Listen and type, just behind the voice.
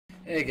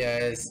Hey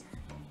guys,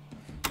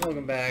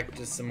 welcome back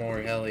to some more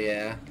Hell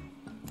Yeah.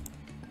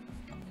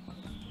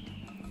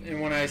 And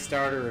when I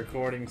start a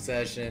recording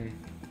session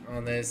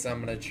on this,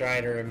 I'm going to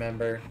try to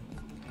remember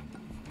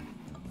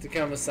to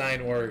come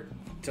assign work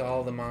to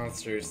all the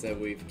monsters that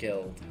we've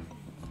killed.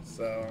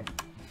 So...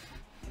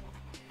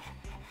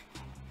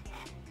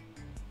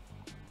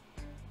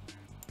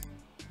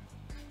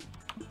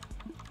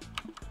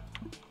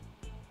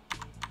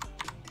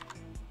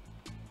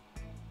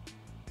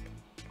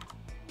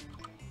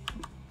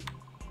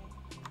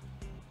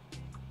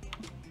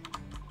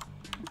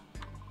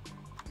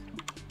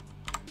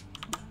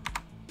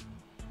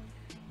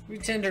 we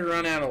tend to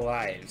run out of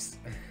lives.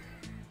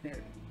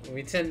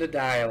 We tend to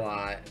die a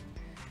lot.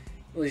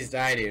 At least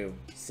I do.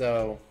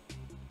 So...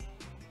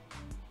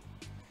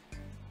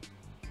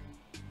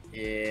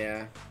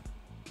 yeah.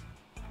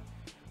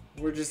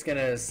 We're just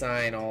gonna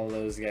assign all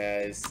those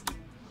guys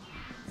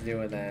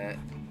doing that.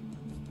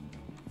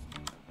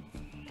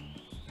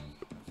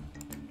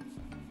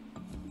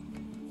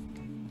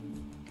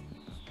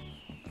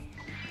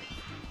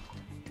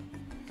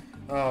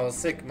 Oh,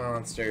 sick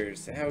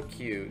monsters. How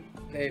cute.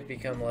 They've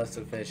become less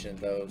efficient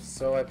though,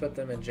 so I put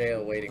them in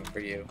jail waiting for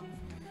you.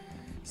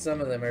 Some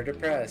of them are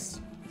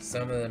depressed.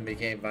 Some of them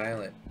became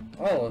violent.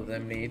 All of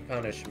them need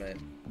punishment.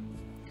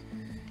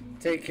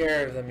 Take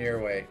care of them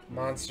your way.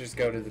 Monsters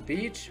go to the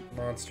beach.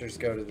 Monsters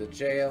go to the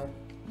jail.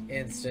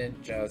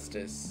 Instant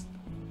justice.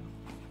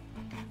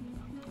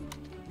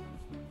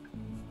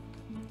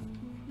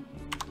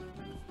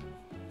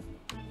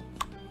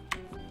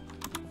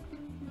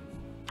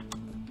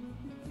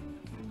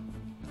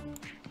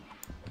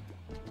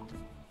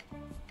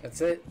 That's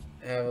it.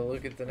 Have a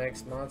look at the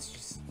next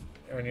monsters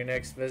on your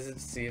next visit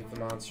to see if the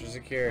monsters are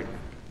cured.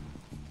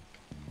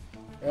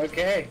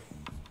 Okay.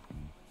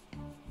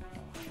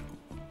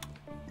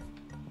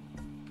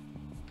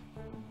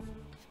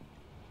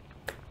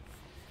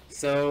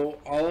 So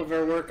all of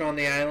our work on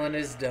the island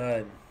is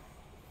done.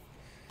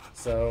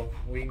 So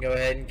we can go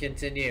ahead and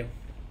continue.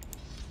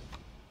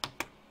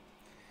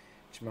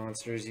 Each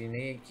monster is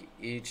unique.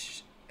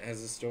 Each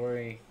has a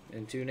story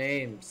and 2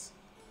 names.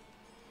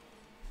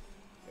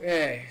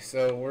 Okay,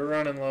 so we're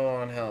running low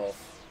on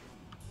health.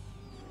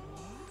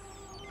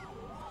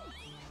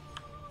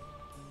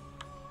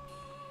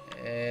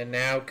 And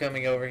now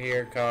coming over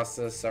here costs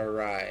us our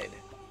ride.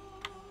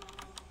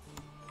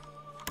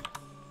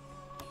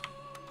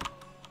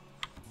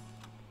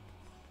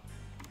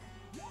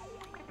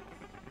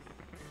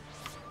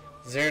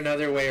 Is there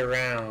another way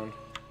around?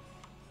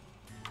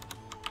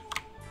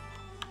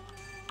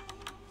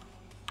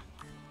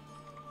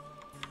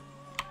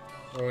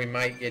 Where we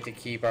might get to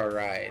keep our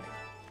ride.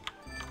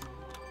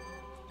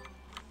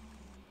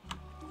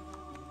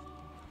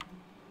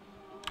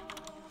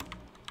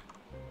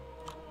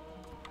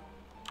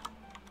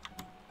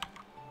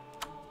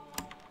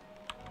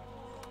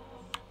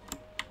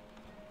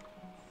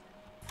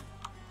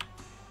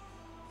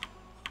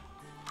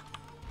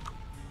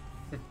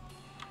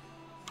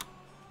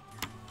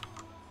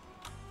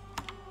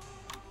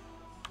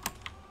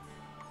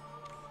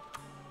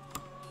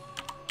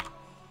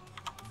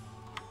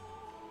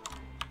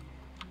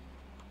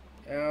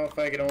 Now, if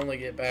I could only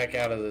get back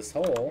out of this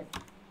hole.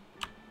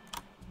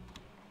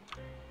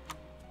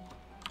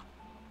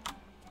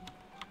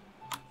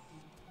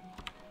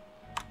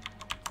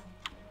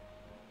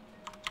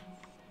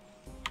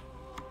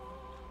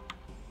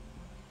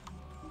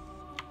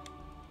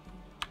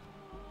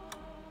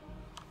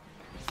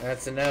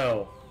 That's a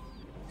no.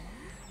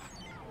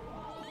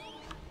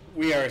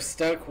 We are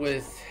stuck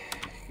with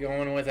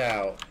going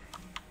without.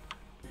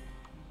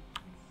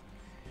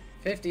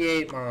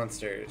 58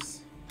 monsters.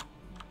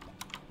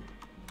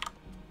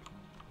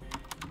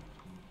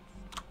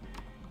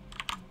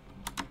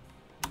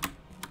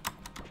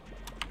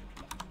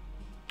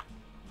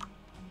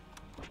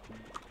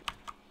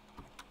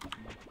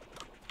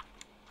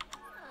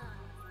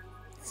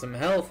 Some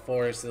health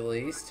for us at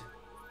least.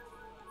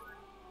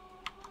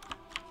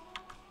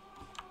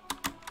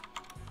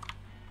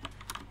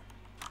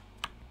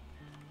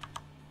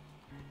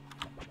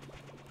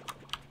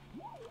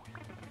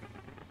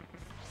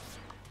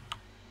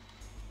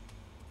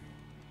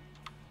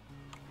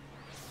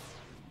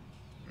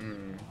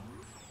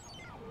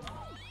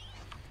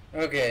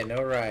 Okay,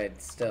 no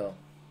ride still.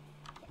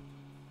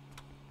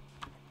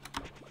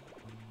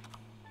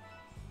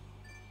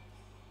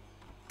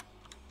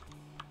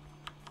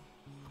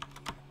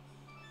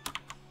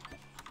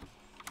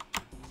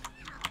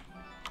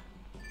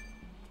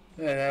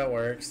 Yeah, that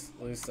works.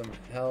 Lose some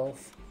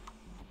health.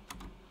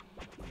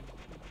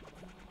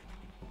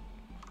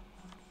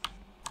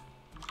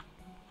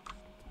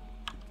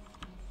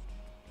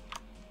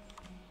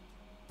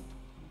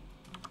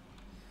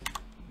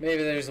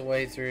 Maybe there's a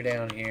way through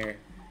down here.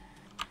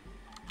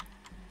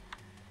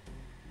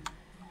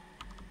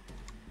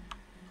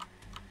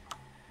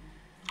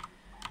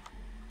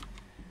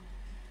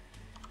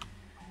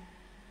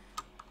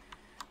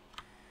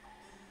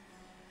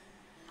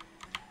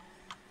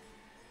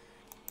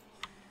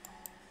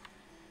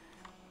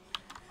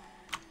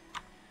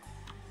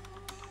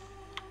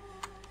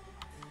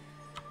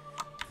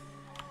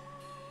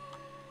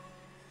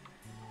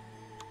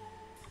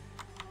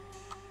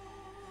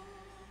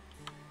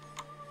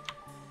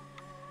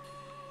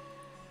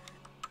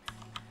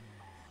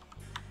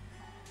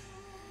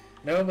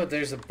 No, but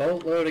there's a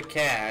boatload of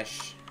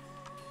cash.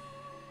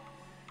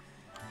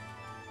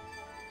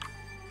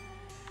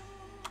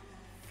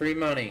 Free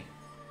money.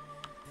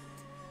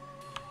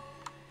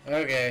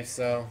 Okay,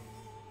 so...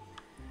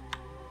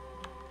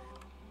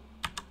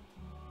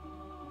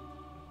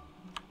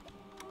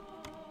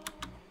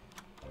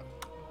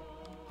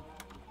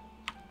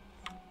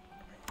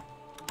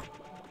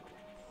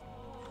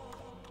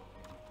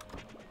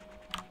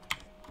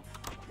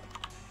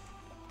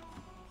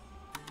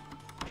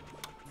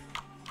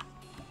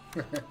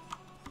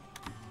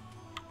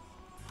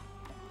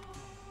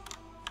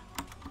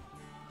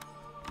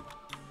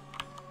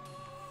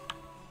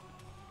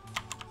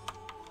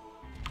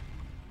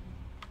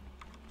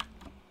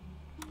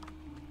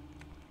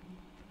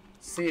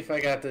 See if I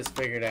got this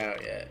figured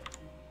out yet.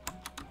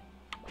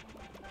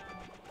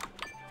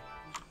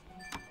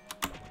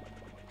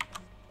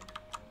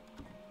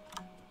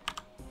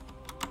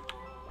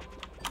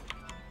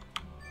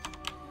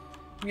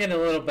 I'm getting a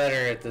little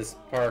better at this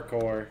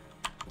parkour.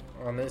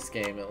 On this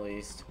game, at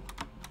least.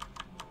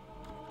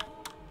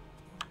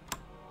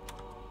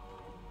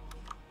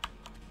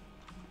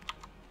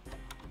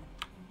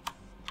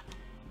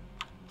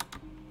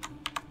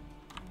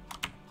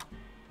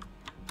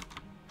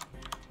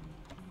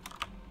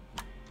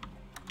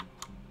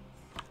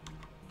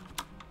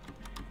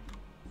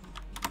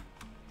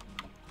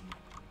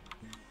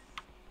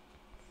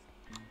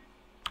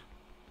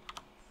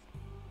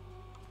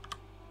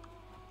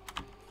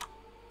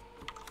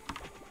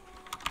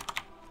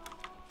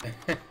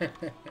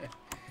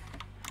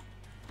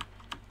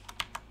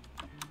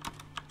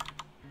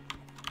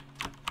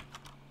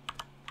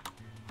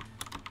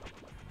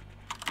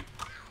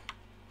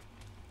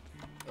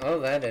 Oh,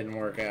 that didn't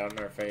work out in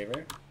our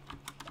favor.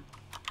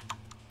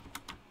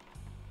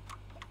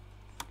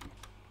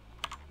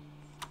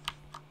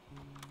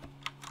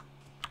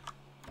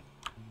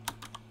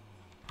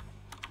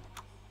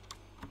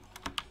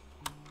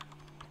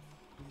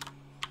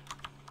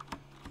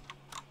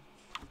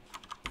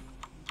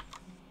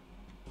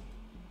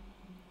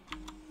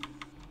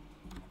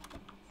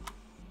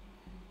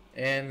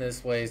 And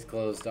this way's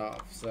closed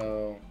off,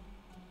 so...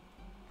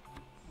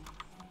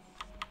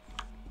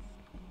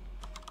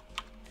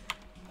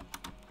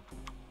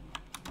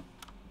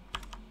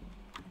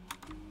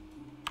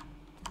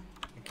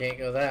 Can't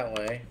go that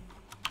way.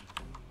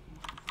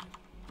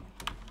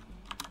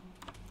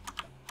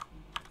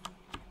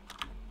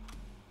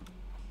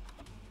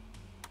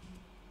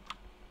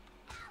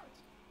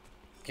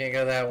 Can't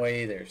go that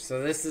way either.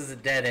 So this is a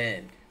dead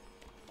end.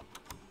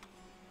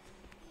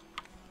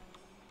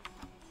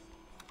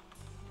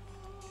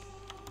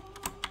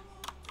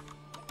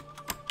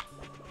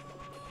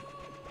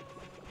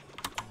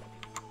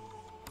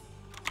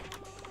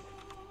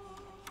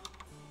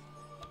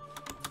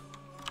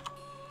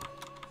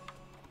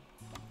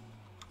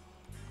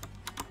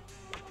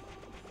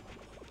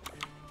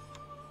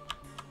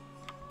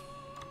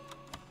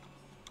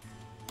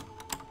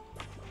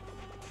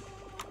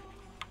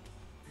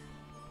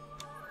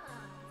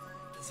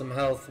 Some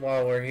health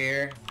while we're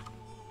here.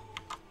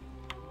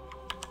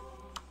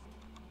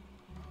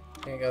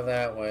 Can't go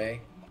that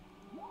way.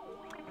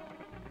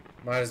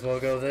 Might as well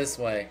go this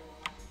way.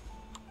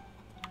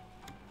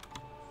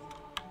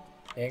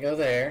 Can't go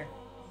there.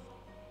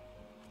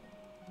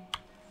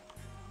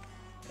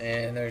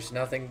 And there's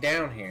nothing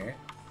down here.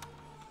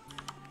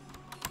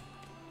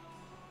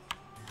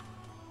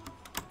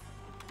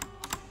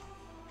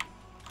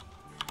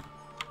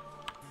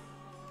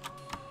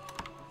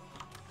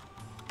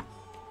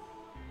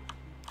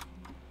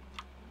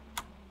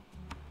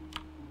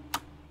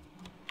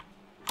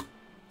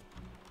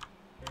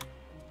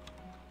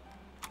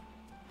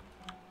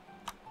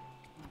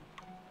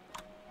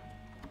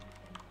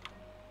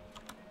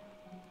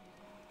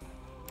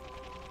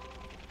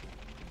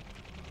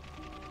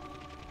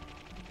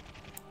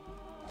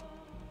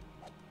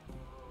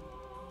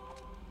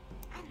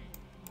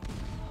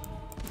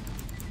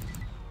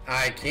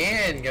 I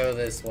can go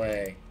this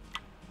way.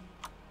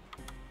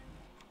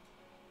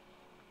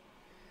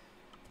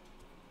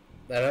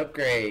 That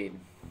upgrade.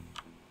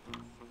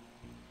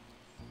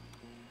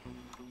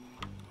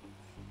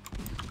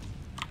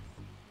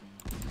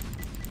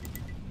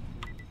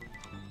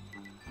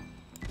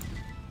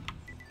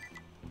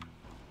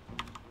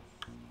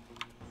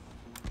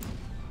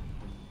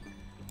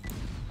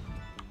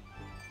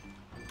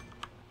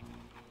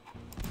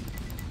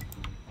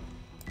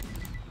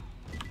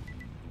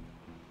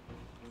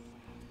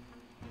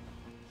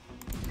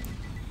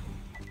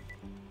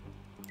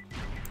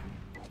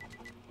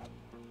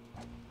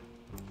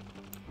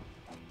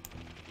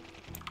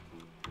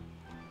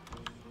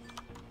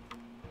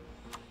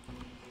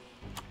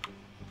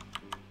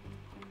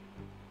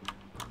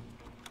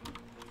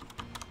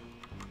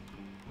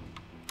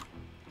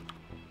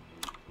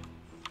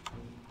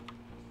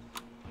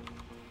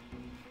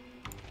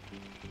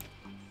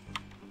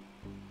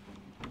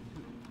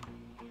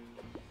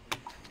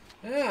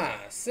 Ah,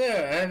 so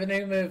I have a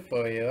new move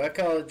for you. I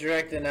call it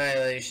Direct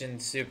Annihilation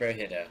Super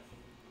Hitter.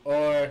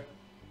 Or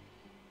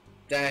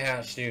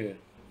Daihatsu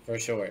for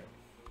short.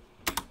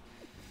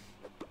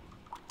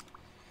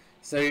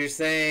 So you're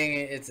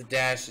saying it's a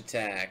dash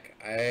attack.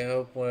 I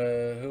hope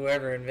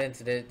whoever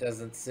invented it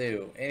doesn't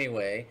sue.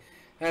 Anyway,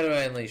 how do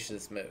I unleash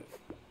this move?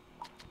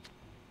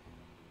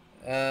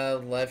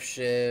 Left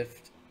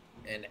shift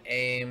and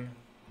aim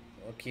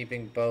while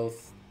keeping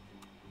both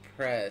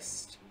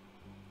pressed.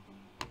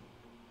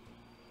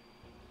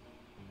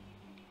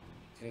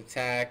 To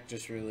attack,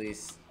 just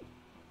release.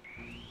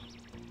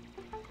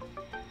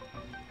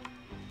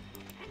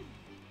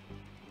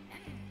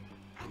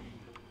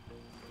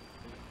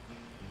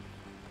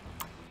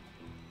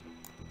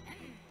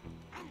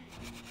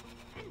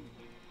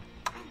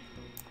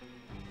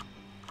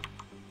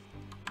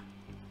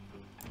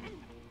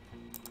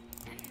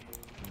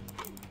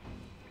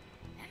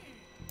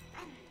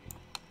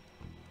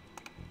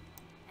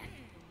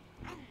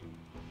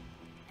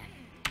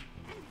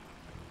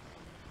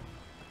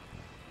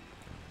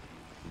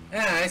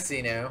 Ah, I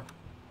see now.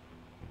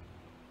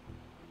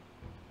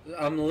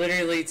 I'm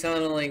literally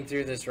tunneling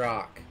through this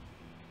rock.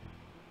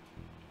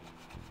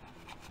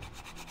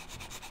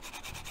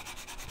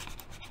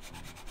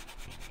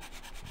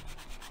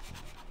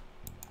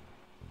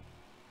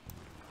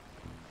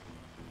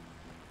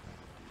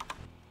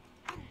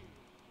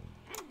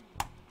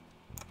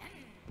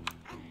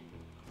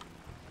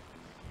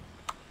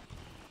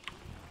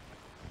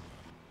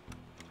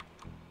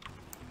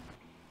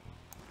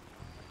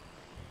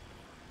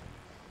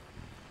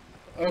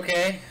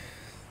 Okay,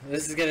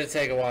 this is gonna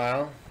take a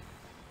while.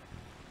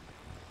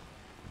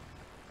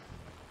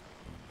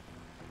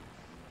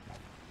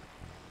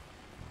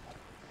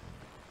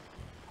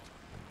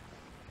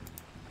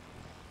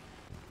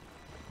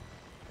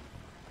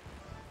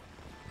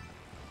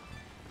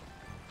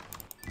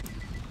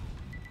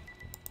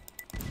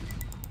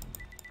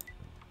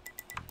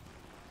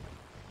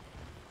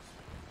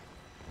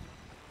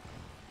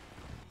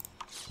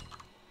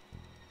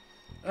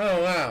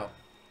 Oh, wow.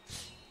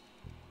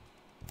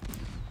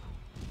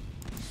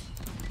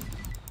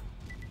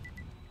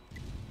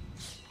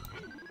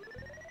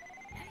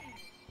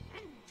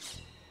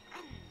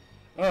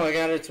 Oh, I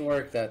got it to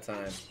work that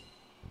time.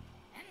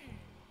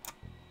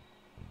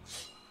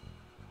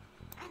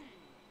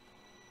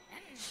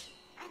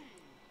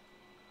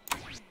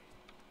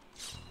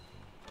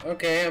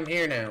 Okay, I'm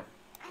here now.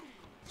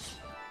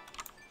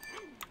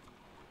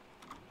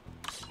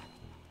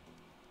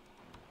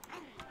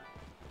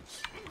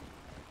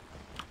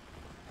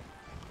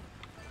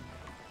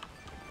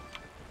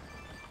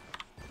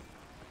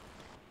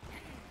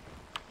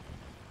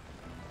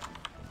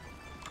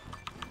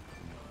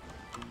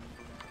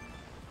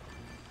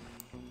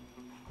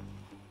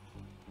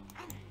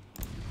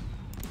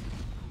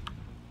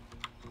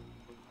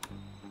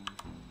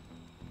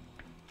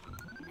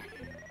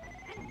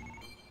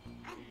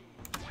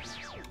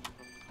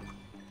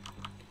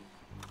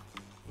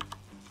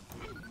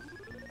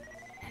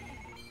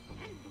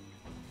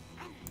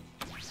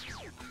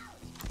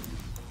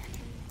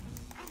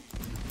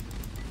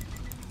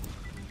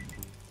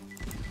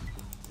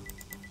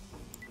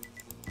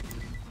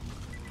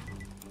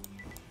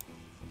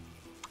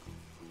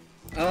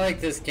 I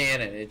like this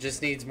cannon. It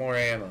just needs more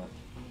ammo.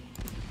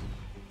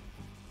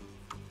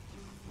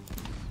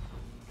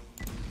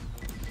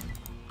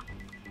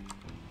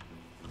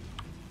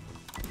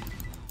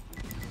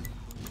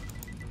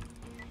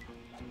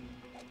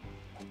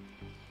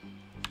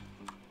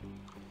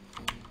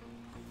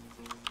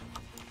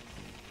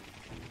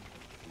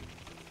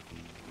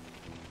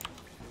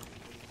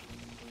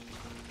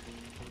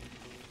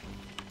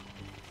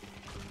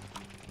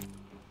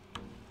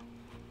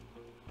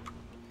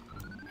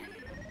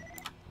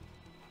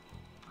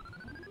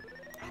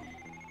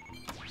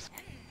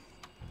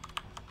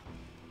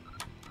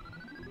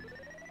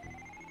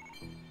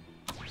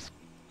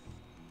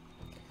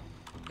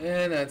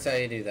 And that's how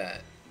you do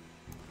that.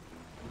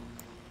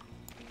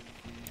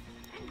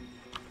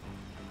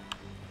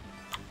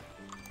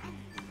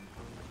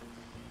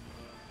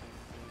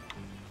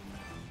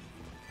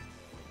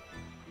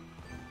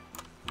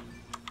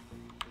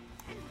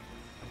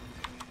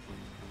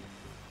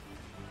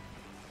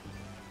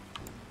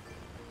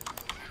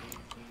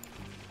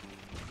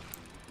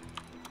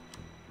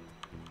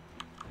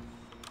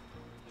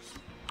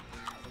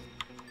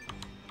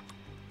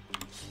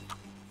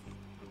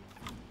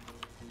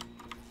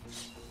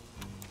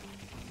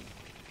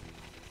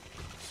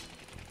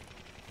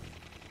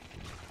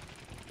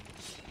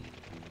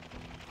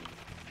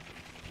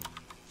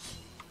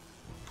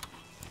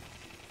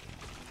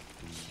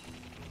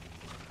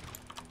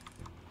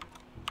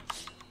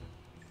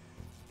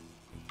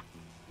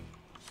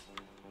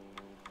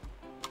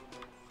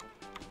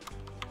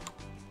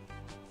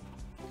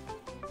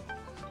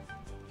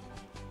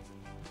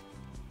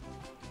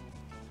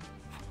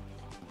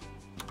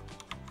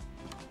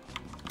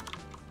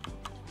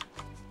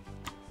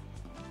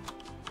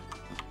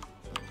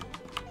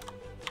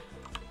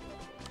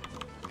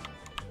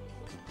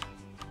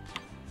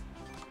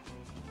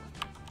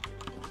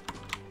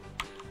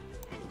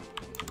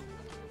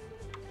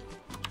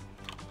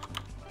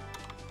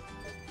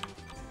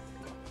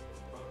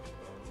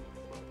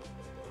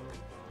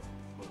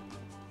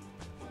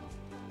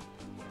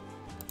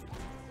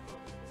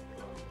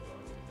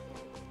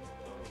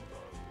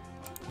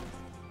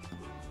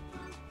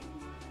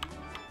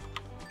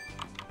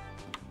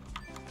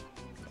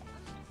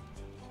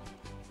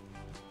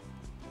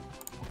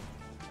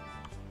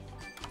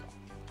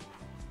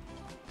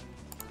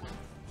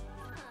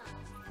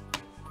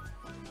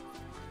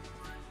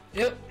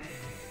 Yep.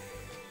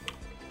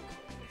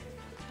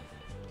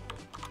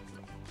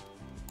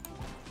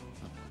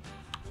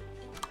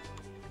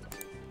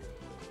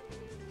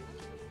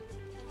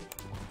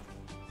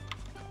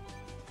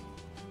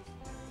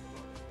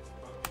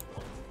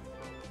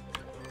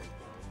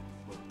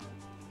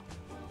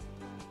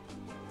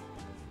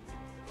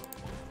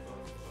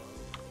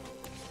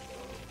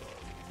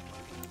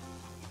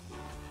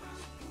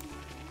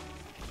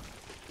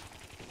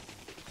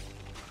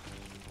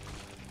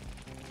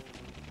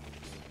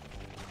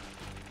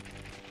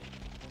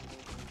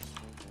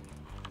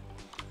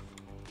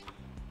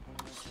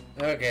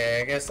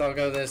 Okay, I guess I'll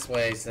go this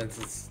way since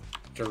it's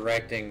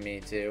directing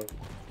me to.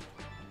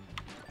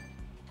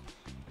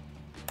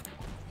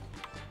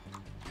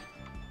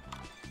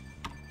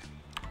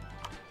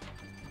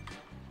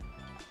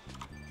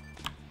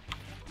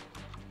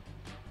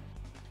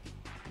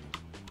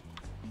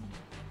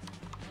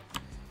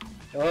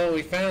 Oh,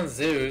 we found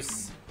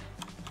Zeus.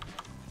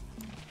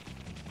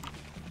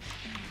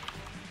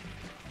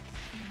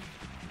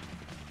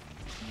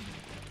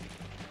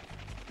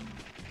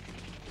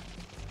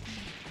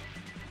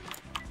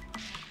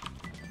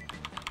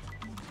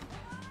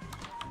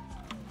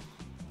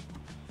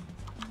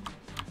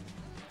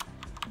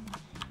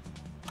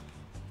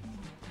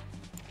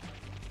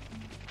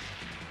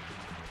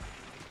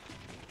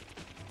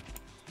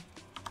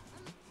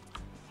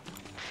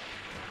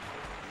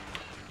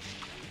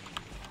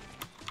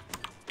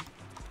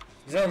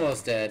 He's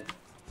almost dead.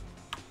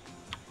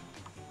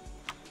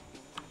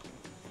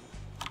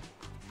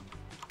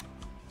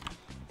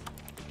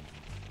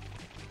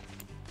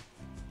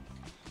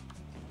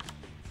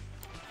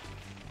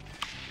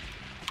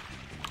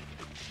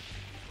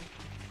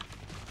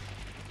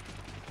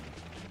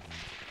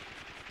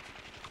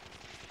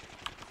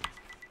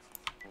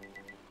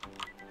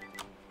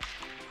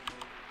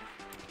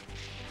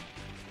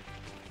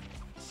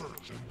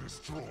 Search and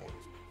destroy.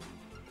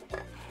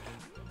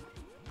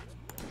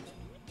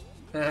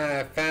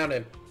 I found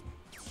him.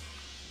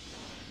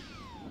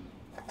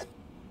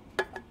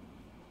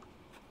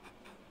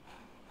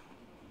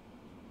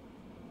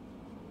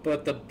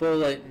 But the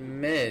bullet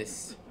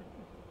missed.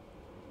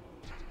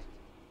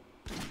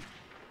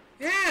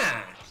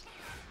 Yeah!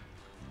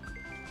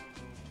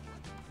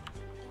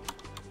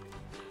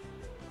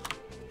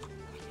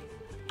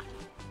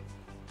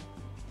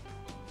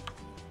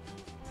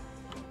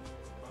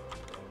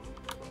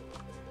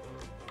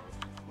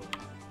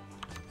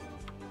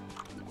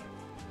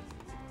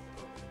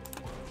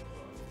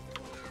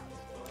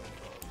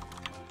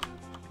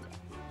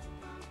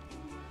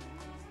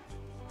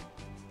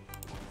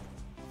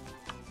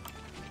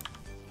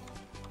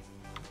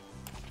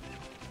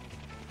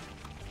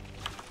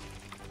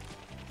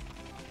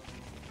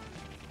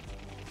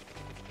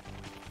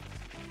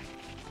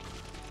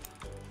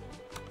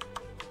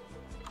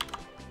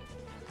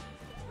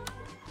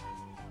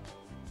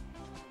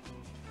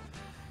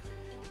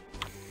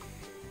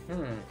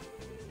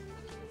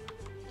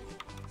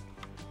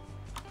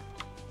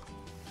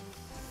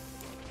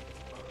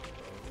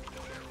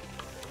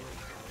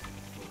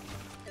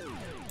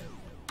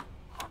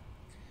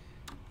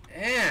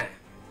 Yeah.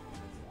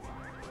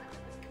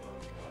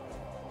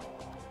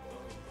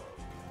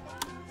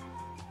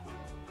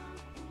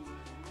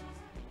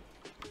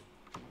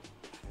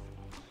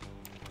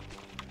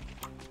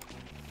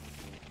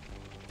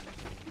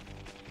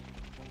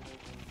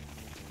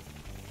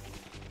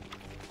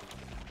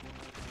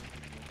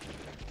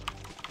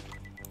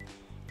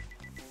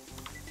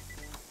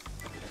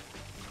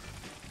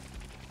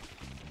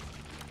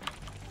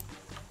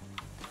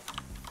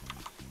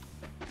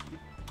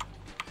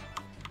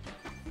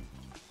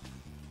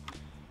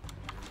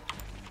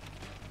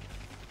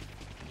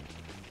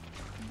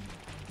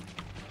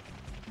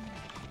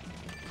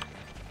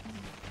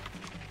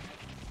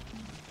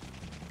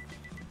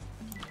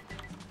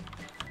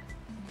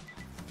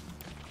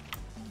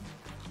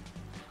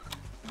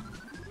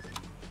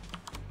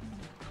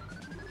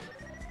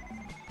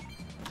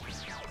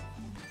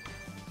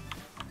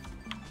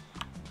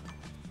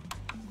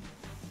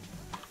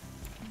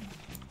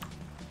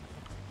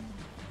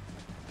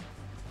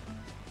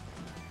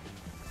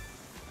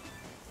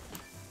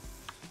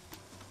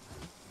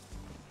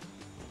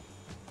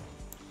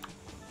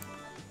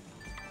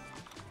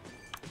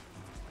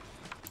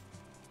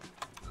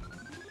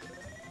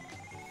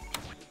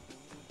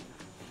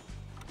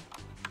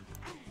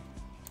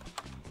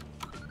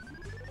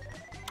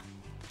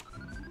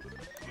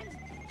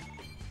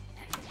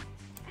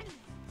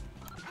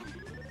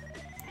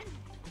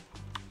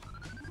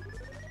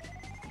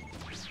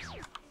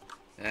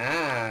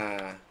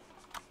 Ah.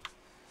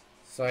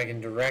 So I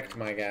can direct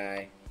my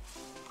guy.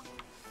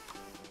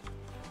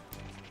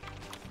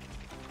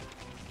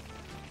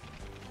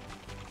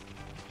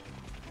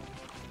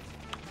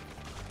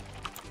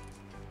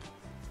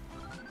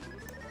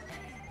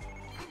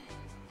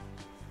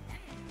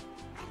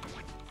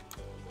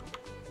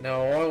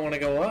 No, I want to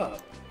go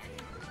up.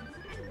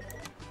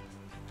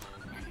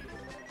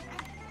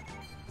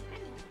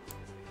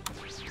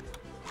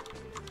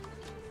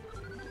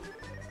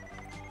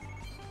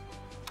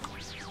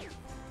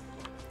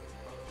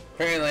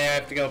 Apparently I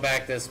have to go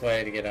back this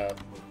way to get up.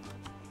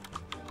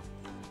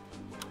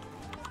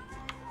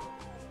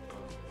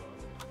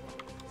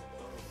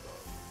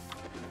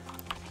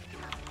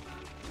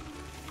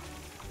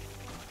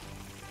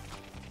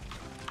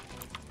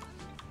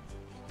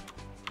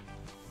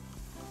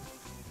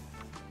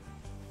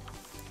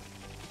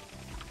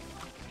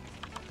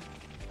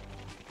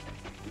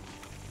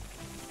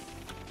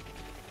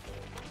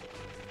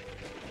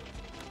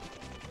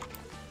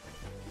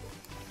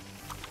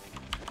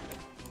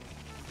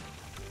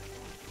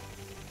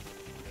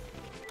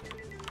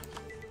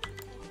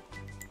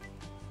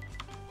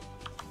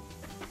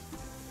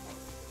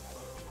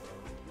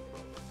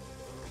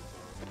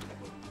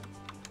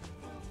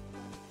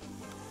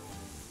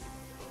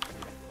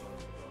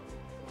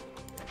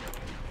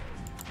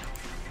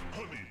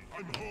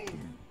 I'm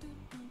home.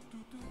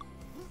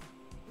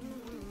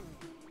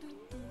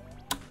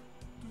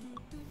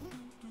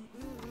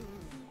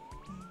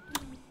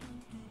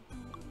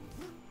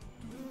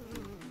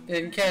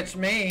 Didn't catch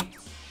me.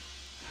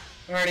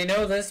 I already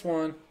know this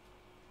one.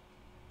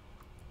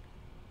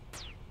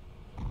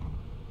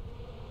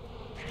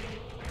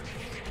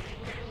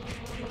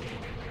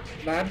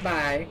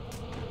 Bye-bye.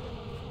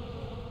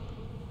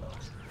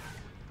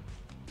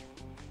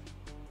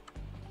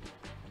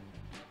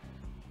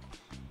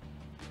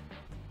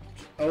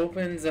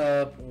 Opens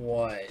up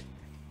what?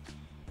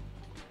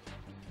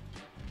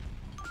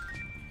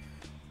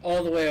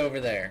 All the way over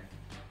there.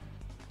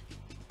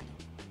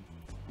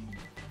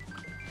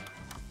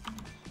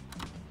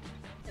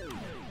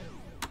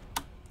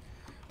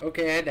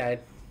 Okay, I died.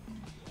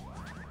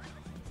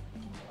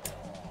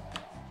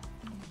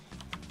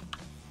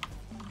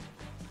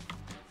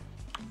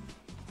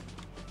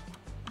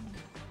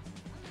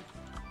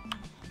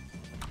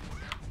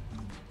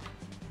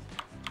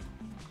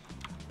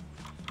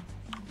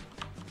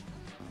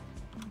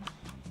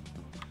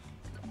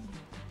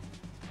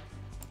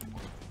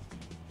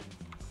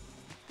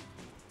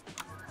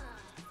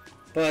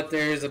 But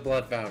there's a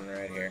blood fountain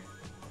right here.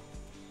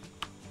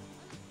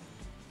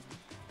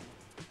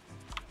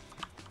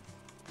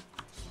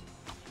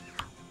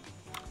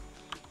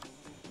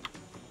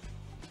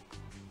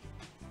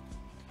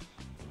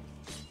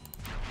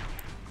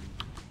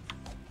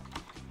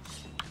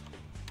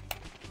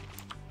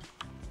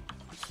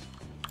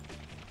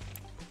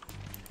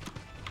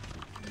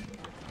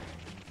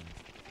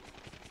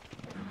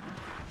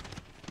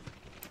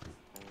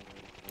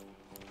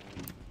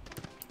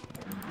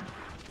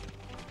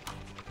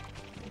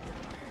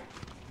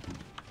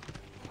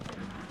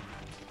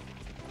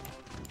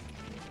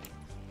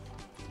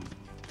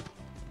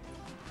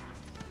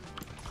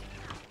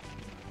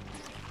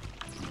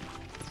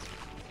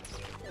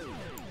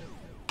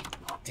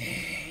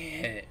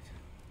 Dang it.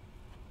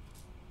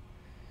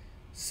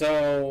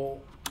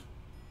 So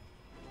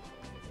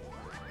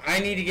I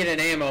need to get an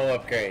ammo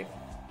upgrade.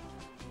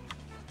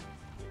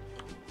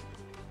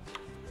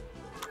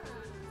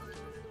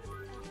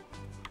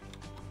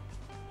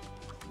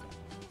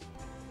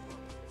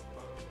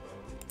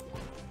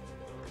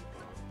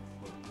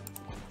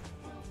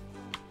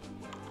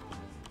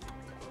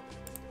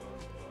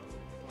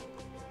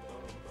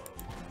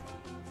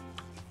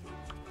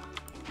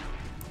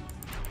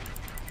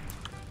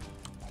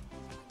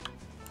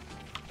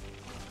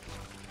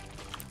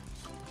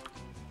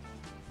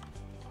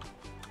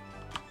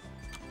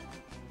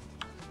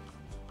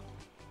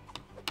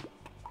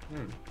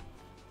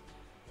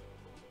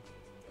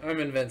 I'm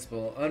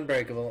invincible,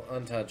 unbreakable,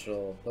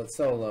 untouchable, but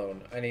so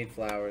alone. I need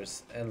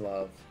flowers and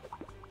love.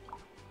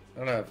 I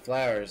don't have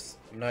flowers.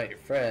 I'm not your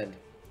friend.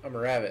 I'm a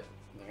rabbit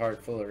with a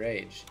heart full of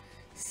rage.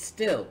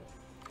 Still,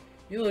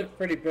 you look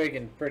pretty big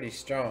and pretty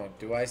strong.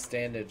 Do I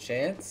stand a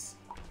chance?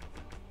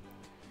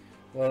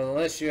 Well,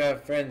 unless you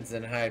have friends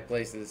in high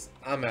places,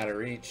 I'm out of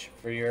reach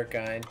for your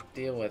kind.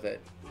 Deal with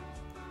it.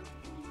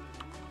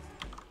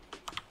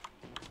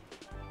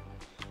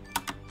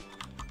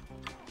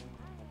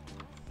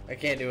 I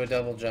can't do a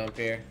double jump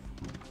here.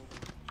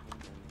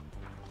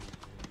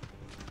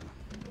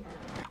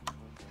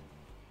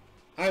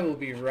 I will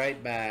be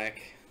right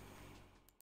back.